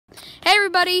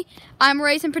everybody, I'm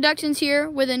Raisin Productions here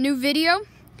with a new video,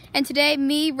 and today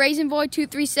me, Raisin Boy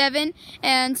 237,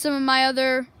 and some of my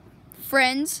other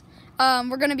friends,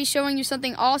 we're going to be showing you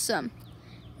something awesome.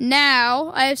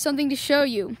 Now, I have something to show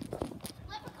you.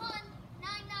 Leprechaun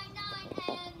 999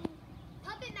 and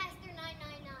Puppet Master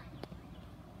 999.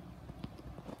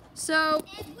 So,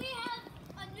 And we have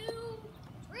a new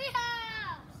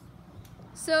treehouse.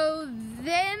 so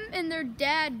them and their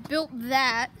dad built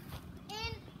that.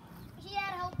 And he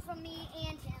had help from me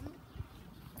and him.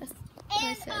 That's what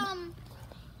I said.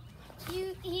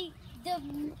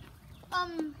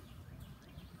 And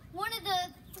one of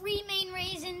the three main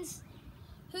raisins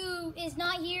who is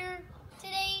not here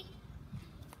today,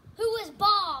 who was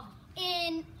Bob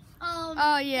in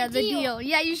Oh yeah, the deal.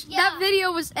 Yeah, Yeah. that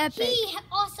video was epic. He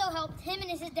also helped, him and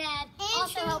his dad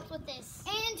also helped with this.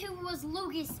 And who was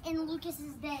Lucas, and Lucas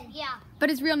is dead. Yeah. But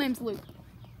his real name's Luke.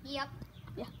 Yep.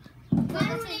 Yeah.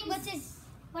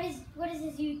 What is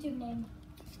his YouTube name?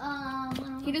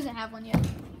 He doesn't have one yet.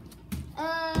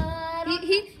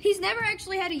 He's never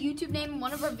actually had a YouTube name in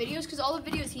one of our videos, because all the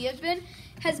videos he has been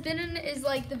in is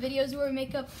like the videos where we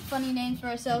make up funny names for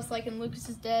ourselves, like in Lucas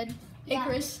is Dead, Yeah.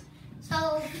 Icarus.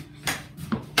 So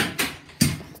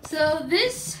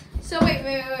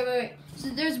Wait. So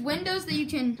there's windows that you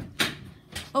can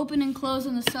open and close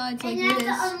on the sides like and you this.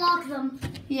 have to unlock them.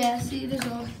 Yeah, see, there's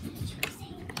all.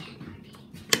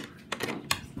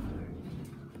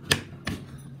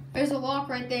 There's a lock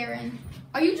right there, and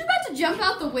are you just about to jump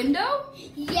out the window?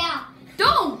 Yeah.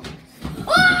 Don't!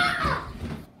 Ah!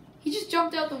 He just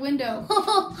jumped out the window.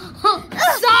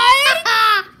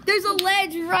 Side? There's a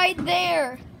ledge right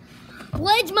there.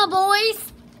 Ledge, my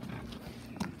boys.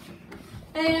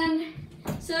 And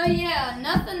so yeah,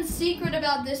 nothing secret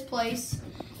about this place.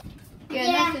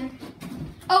 Yeah, nothing.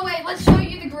 Oh wait, let's show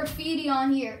you the graffiti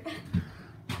on here.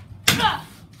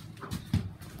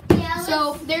 Yeah,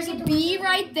 So there's a bee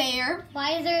right there.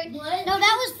 why is there? What? No,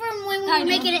 that was from when we were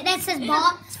making it. That says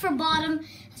it's for bottom.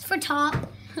 It's for top.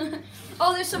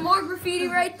 Oh, there's some more graffiti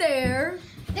right there.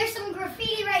 There's some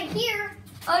graffiti right here.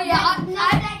 Oh yeah,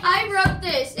 I wrote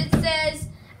this. It says,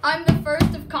 "I'm the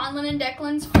first of Conlon and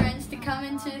Declan's friends to come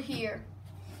into here."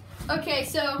 Okay,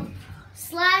 so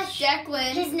Slash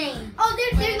Declan. his name. Oh,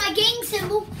 there's my gang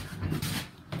symbol.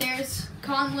 There's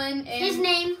Conlon and His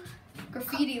name.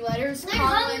 graffiti letters. There's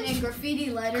Conlon Conlon's- and graffiti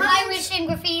letters. Irish and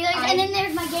graffiti letters. And then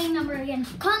there's my gang number again.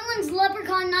 Conlon's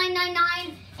Leprechaun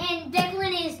 999 and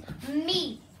Declan is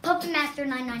me, Puppet Master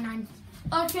 999.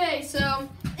 Okay, so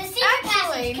The secret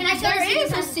actually, passage. Can I show there the secret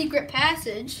is a passage? secret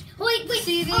passage. Wait.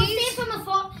 See Stand these? from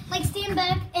afar, like stand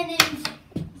back and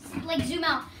then like zoom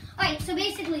out. All right, so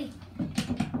basically,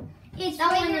 it's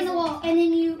right here in the wall, and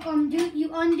then you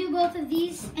undo both of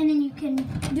these, and then you can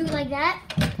do it like that.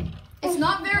 It's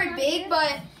not very big,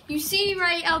 but you see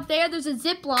right out there, there's a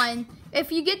zip line.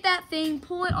 If you get that thing,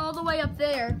 pull it all the way up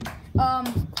there.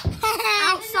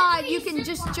 Outside, you can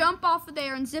just jump off of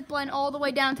there and zip line all the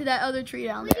way down to that other tree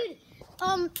down there. Dude,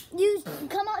 you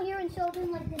come out here and show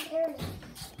them like this area.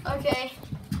 Okay.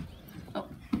 Oh.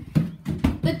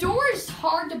 The door is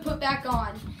hard to put back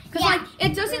on. Because Yeah. like,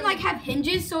 it doesn't like have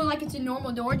hinges, so like it's a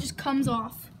normal door, it just comes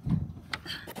off.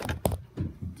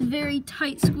 It's a very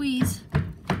tight squeeze.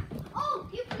 Oh,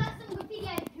 you forgot some graffiti.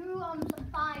 I drew some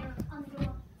fire on the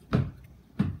door.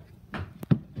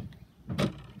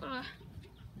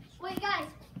 Wait, guys.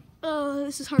 Oh,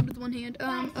 this is hard with one hand.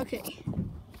 Okay.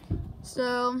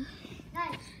 So,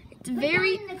 Guys. it's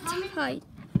very down in the comments- tight.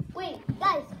 Wait,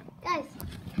 guys.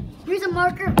 Here's a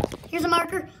marker.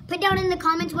 Put down in the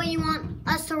comments what you want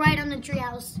us to write on the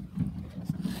treehouse.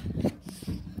 It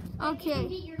can Okay.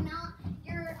 be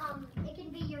it can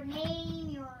be your name,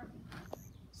 your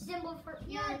symbol for.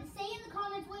 Yeah, say in the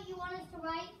comments what you want us to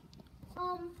write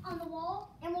on the wall,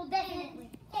 and we'll definitely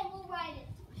we'll write it.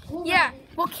 Yeah,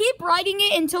 we'll keep writing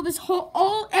it until this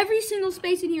every single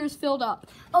space in here is filled up.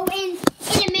 Oh, and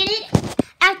in a minute,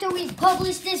 after we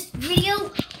publish this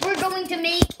video, we're going to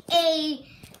make a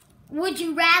Would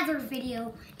You Rather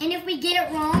video. And if we get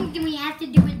it wrong, then we have to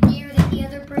do a dare that the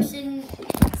other person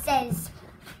says.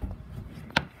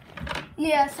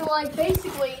 Yeah, so like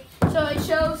basically, so it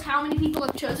shows how many people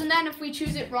have chosen that, and if we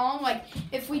choose it wrong, like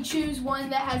if we choose one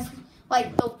that has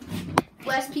like the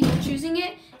less people choosing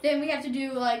it, then we have to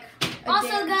do like a Also,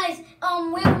 dare. guys,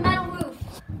 we have a metal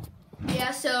roof. Yeah,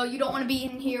 so you don't want to be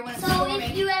in here when it's So storming.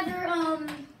 if you ever,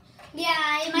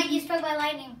 yeah, it might get struck by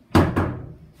lightning.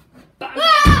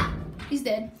 Ah! He's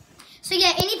dead. So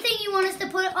yeah, anything you want us to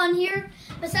put on here,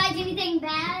 besides anything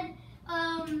bad,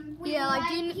 we Yeah, will like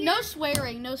write here. no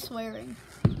swearing, no swearing.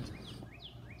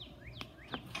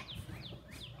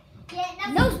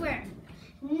 Yeah, no swearing.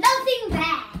 Nothing bad.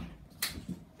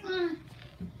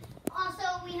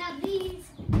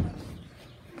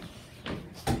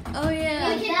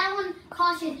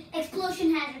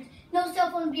 motion hazards. No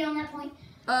cell phone beyond that point.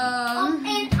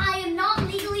 And I am not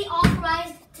legally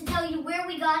authorized to tell you where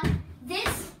we got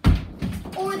this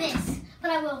or this,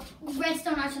 but I will.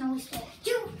 Redstone Arsenal we stole.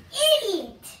 You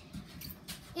idiot!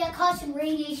 Yeah, caution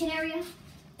radiation area.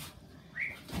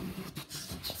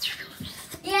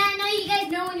 Yeah, I know you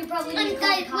guys know when you're probably going to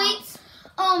guys, wait.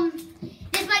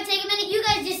 This might take a minute. You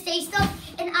guys just say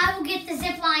stuff, and I will get the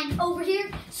zip line over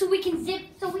here so we can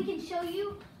show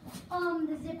you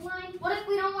the zip line. What if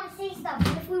we don't want to say stuff?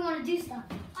 What if we want to do stuff?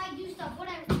 I do stuff.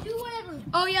 Whatever. Do whatever.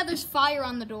 Oh yeah, there's fire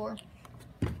on the door.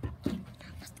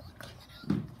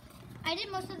 I did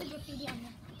most of the graffiti on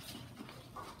there.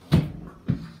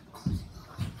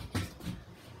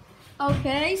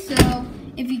 Okay, so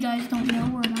if you guys don't know,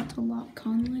 we're about to lock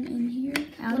Conlon in here.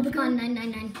 Leprechaun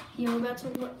 999. Yeah, we're about to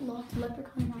lock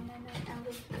Leprechaun 999 out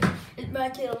of here. It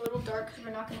might get a little dark because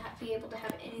we're not going to be able to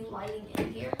have any lighting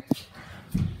in here.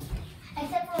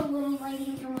 Except for a little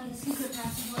lighting from where the secret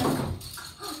passageway.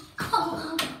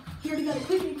 Here, we got it.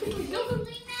 Quickly. Can you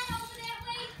sling that over that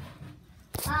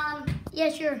way? Yeah,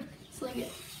 sure. Sling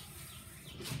it.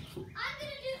 I'm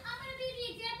gonna be the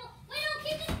example.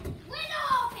 Keep the window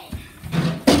open.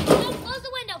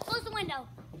 No, close the window.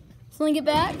 Sling it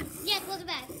back. Yeah, close it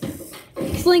back.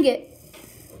 Sling it.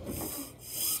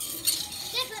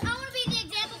 Listen, I want to be the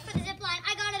example for the zip line.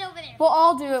 I got it over there. We'll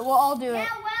all do it. Yeah,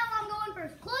 well, I'm going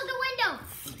first. Close the window.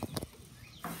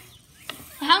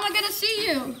 How am I going to see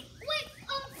you? Wait,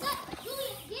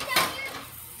 Julian, get down here.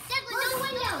 Declan, close the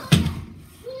window.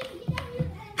 Julian, get down here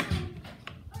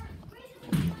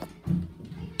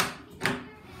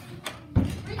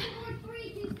raise the board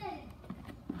 327.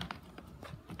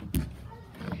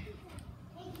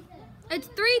 It's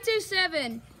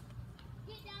 327.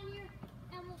 Get down here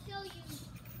and we'll show you.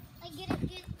 Get down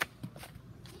here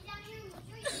and we'll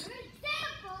show you. Good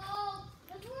example.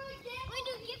 That's where I get. Wait,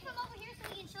 dude, get from over here so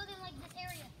we can show them like this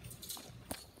area.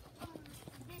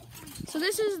 So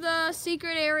this is the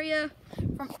secret area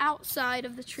from outside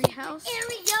of the treehouse.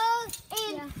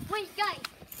 And wait, guys,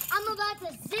 I'm about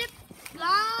to zip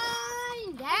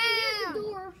line down. The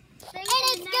door. And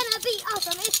it's gonna be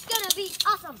awesome. It's gonna be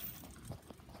awesome.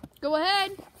 Go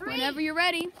ahead, 3, whenever you're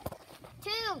ready.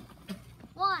 2,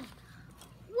 1.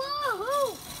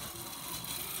 Woohoo!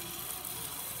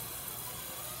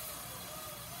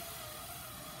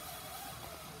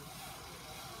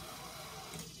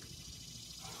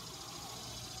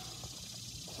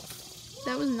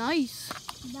 That was nice.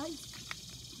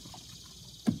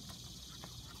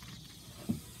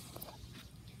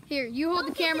 Here, you hold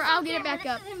the camera. I'll get it back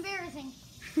up. This is embarrassing.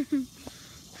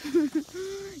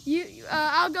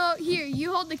 I'll go here.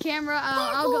 You hold the camera.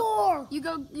 I'll go.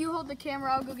 Parkour! You hold the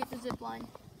camera. I'll go get the zip line.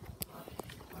 All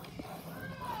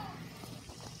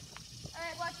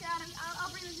right, watch out.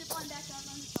 I'll bring the zip line back up.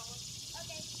 I'm just follow.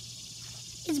 Okay.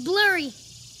 It's blurry.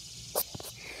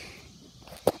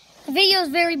 The video is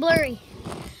very blurry,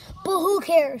 but who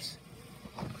cares?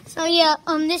 So yeah,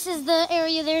 this is the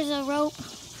area. There's a rope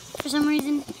for some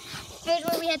reason. Here's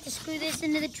where we had to screw this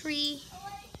into the tree.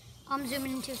 I'm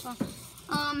zooming in too far.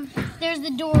 There's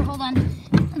the door. Hold on.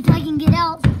 If I can get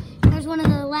out, there's one of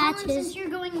the latches. Since you're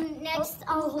going next,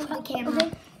 I'll hold the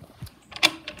camera.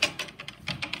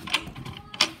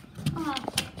 Okay.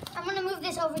 I'm gonna move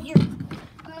this over here.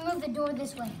 I'm gonna move the door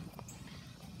this way.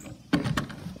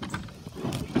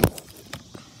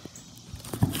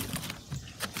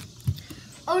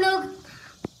 Oh no!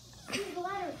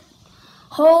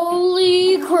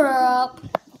 Holy crap!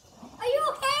 Are you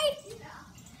okay?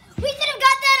 We should have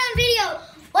got that on video.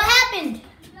 What happened?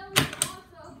 That was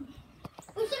awesome.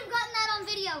 We should have gotten that on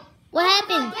video. What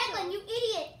happened? Declan, you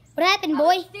idiot. What happened, I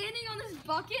boy? was standing on this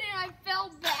bucket and I fell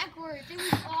backwards. It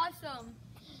was awesome.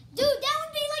 Dude, that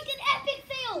would be like an epic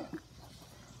fail.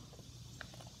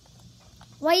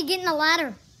 Why are you getting a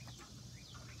ladder?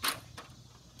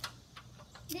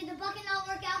 Did the bucket not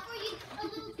work out for you a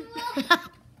little too well?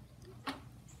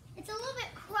 It's a little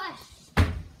bit crushed.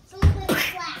 It's a little bit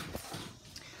flat.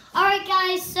 Alright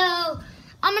guys, so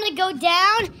I'm going to go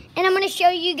down and I'm going to show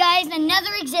you guys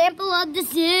another example of the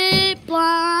zip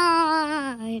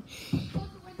line. Close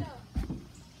the window.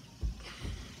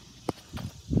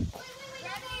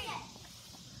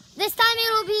 This time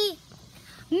it will be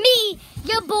me,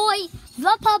 your boy,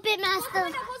 the puppet master.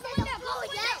 Close the window.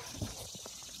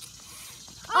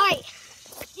 Alright.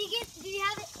 Do you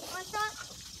have it on shot?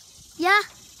 Yeah.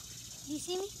 Do you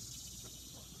see me?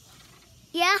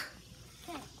 Yeah.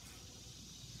 Okay.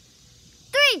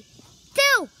 3,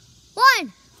 2,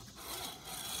 1.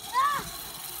 Ah!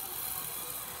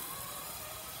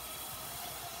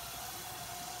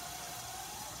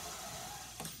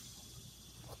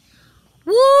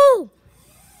 Woo!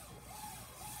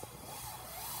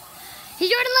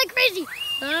 running like crazy.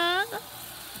 Oh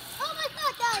my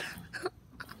God, guys.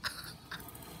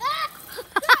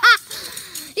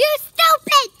 You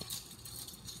stupid.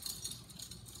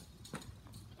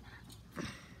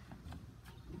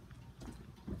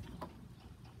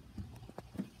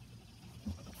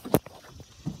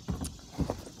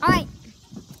 All right.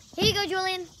 Here you go,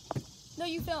 Julian. No,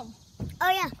 you film. Oh,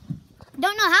 yeah.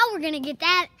 Don't know how we're going to get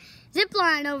that zip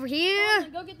line over here.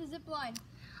 Go get the zip line.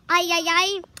 Ay, ay,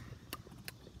 ay.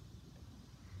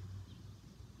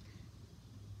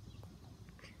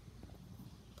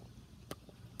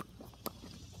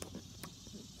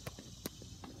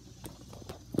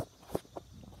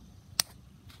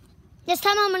 This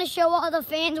time I'm going to show all the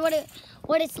fans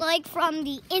what it's like from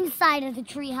the inside of the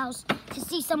treehouse to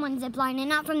see someone zip line and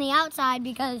not from the outside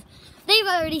because they've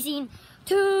already seen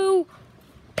 2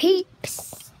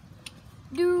 peeps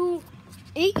do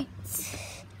it.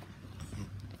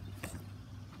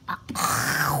 Oh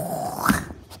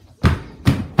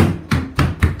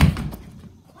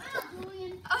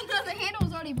no, the handle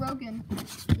was already broken.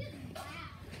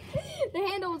 The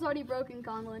handle was already broken,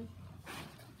 Conlon.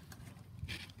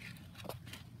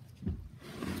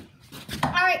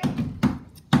 Alright,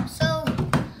 so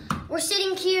we're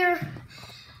sitting here.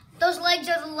 Those legs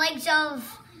are the legs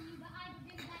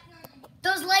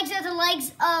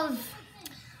of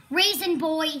Raisin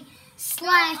Boy /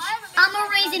 I'm a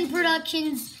Raisin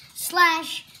Productions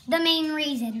 / The Main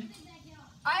Raisin.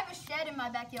 I have a shed in my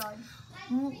backyard.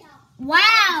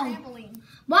 Wow! Trampoline.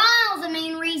 Wow, The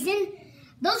Main Raisin.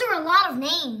 Those are a lot of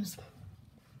names.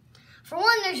 For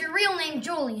one, there's your real name,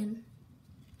 Julian.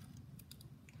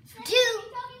 2. Are you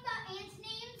talking about ants'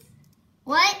 names?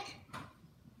 What?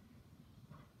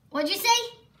 What'd you say?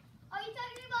 Are you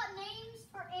talking about names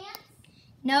for ants?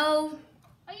 No.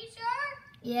 Are you sure?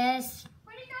 Yes.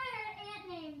 Pretty sure I heard ant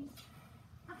names.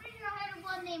 I'm pretty sure I heard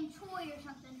one named Troy or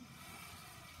something.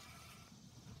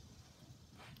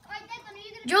 Alright, Declan, are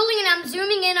you gonna Julian, I'm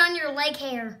zooming in on your leg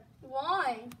hair.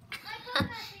 Why? are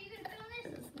you gonna film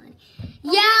this?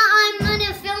 Yeah, I'm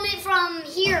gonna film it from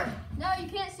here. No, you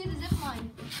can't see the zip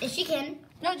line. If she can.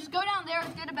 No, just go down there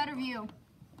and get a better view.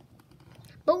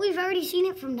 But we've already seen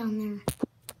it from down there.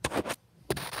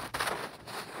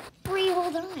 3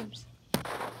 whole times.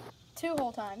 2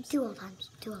 whole times. 2 whole times.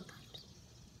 2 whole times.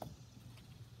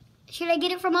 Should I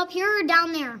get it from up here or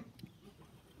down there?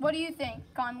 What do you think,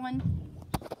 Conlon?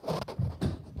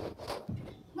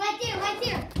 Right there, right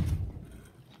there.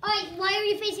 Alright, why are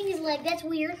you facing his leg? That's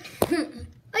weird.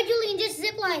 Alright, Julian, just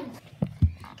zip line.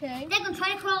 Okay. Declan,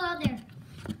 try to crawl out there.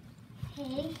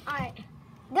 Okay. Alright.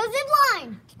 Go zip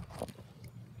line.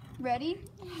 Ready?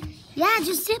 Yeah,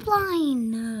 just zip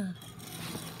line.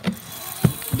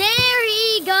 There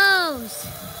he goes.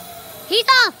 He's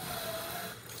off.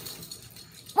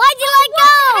 Why'd you let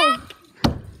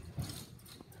go?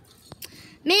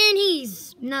 Man,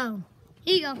 no.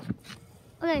 Here you go.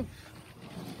 Okay.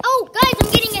 Oh, guys,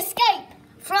 I'm getting escape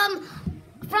from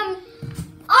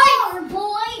our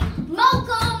boy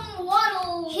Malcolm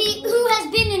Waddle. Who has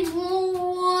been in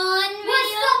one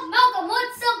video. What's up, Malcolm?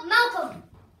 What's up, Malcolm?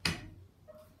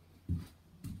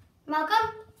 Malcolm?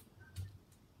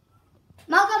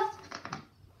 Malcolm?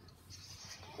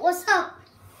 What's up?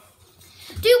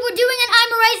 Dude, we're doing an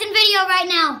I'm a Raisin video right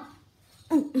now.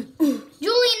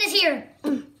 Julian is here.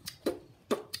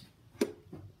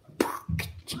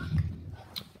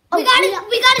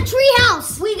 We got a tree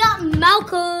house. We got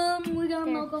Malcolm. We got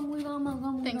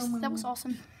Malcolm. Thanks. That was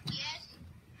awesome.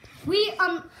 We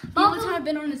Malcolm, I've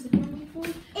been on this video before.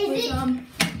 Is it I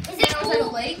was at a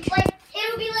lake. Like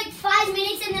it'll be like 5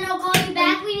 minutes and then I'll call you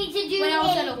back. We need to do When I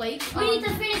was at a lake. We need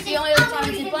to finish the only other time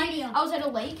I zip line, I was at a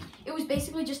lake. It was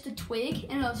basically just a twig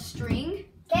and a string.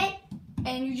 Okay.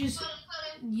 And you just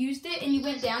used it and you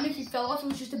went down. If you fell off, it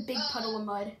was just a big puddle of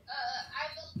mud.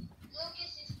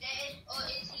 Lucas is dead, or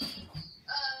is he?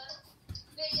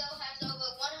 Video has over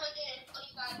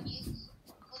 125 views.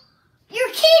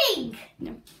 You're kidding.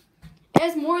 No. It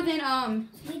has more than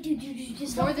Wait, dude,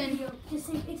 just more than. Just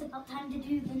say it's about time to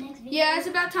do the next video. Yeah, it's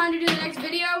about time to do the next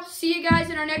video. See you guys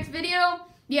in our next video.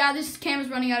 Yeah, this camera's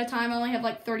running out of time. I only have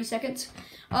like 30 seconds.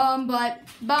 But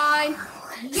bye.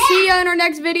 Yeah. See ya in our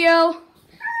next video.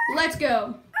 Let's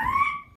go.